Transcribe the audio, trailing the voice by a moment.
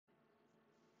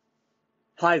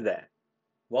Hi there.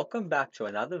 Welcome back to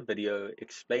another video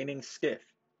explaining Skiff,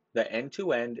 the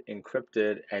end-to-end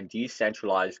encrypted and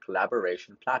decentralized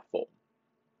collaboration platform.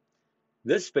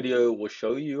 This video will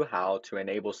show you how to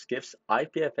enable Skiff's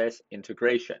IPFS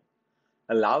integration,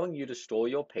 allowing you to store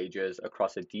your pages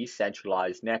across a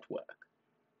decentralized network.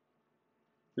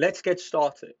 Let's get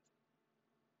started.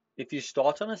 If you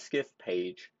start on a Skiff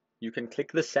page, you can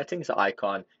click the settings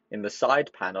icon in the side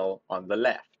panel on the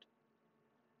left.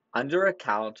 Under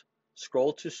Account,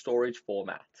 scroll to Storage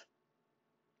Format.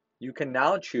 You can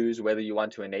now choose whether you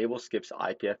want to enable Skiff's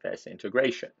IPFS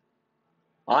integration.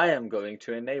 I am going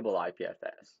to enable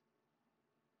IPFS.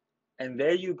 And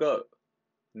there you go.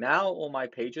 Now all my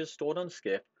pages stored on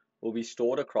Skiff will be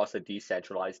stored across a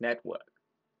decentralized network.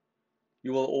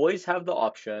 You will always have the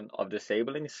option of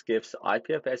disabling Skiff's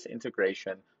IPFS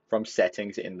integration from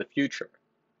settings in the future.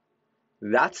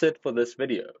 That's it for this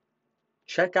video.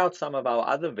 Check out some of our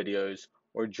other videos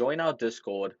or join our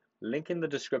Discord, link in the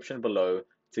description below,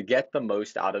 to get the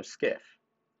most out of Skiff.